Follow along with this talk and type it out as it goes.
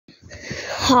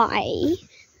Hi,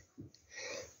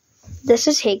 this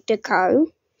is Hector Co.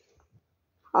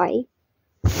 Hi.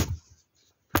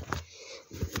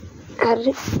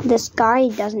 This guy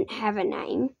doesn't have a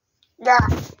name.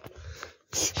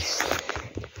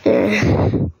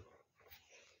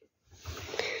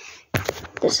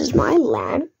 This is my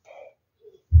lamp.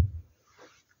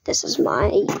 This is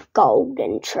my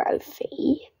golden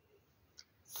trophy.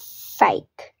 Fake.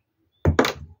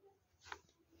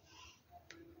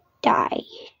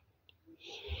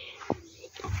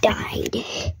 Died.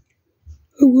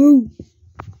 Woo.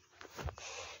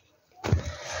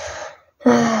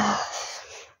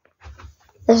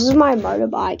 This is my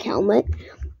motorbike helmet.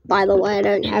 By the way, I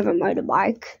don't have a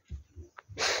motorbike.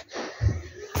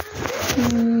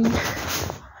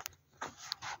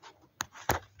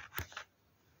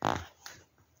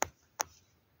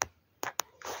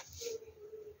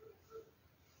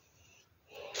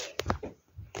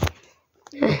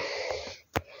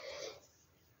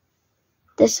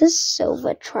 This is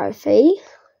silver trophy,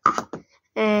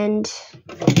 and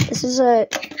this is a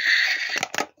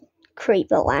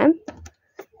creeper lamp.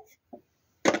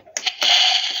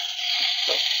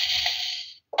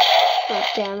 Oh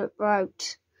damn, it broke.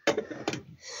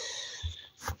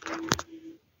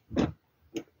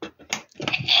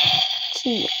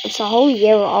 See, it's a whole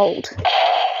year old.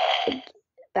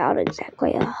 About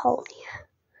exactly a whole year.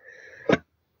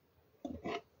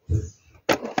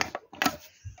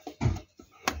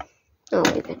 Oh,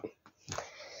 wait a minute.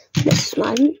 This is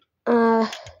mine. I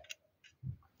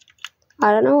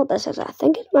don't know what this is. I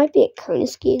think it might be a Kona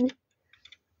skin.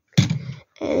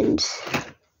 And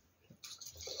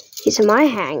these are my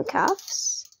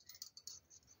handcuffs.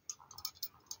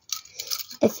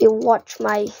 If you watch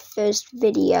my first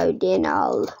video, then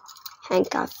I'll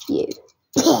handcuff you.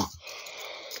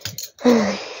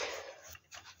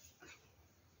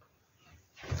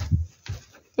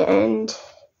 And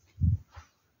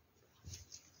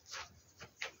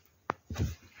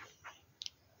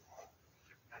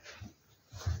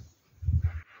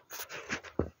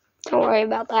don't worry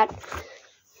about that.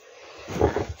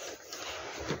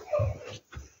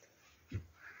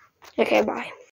 Okay, bye.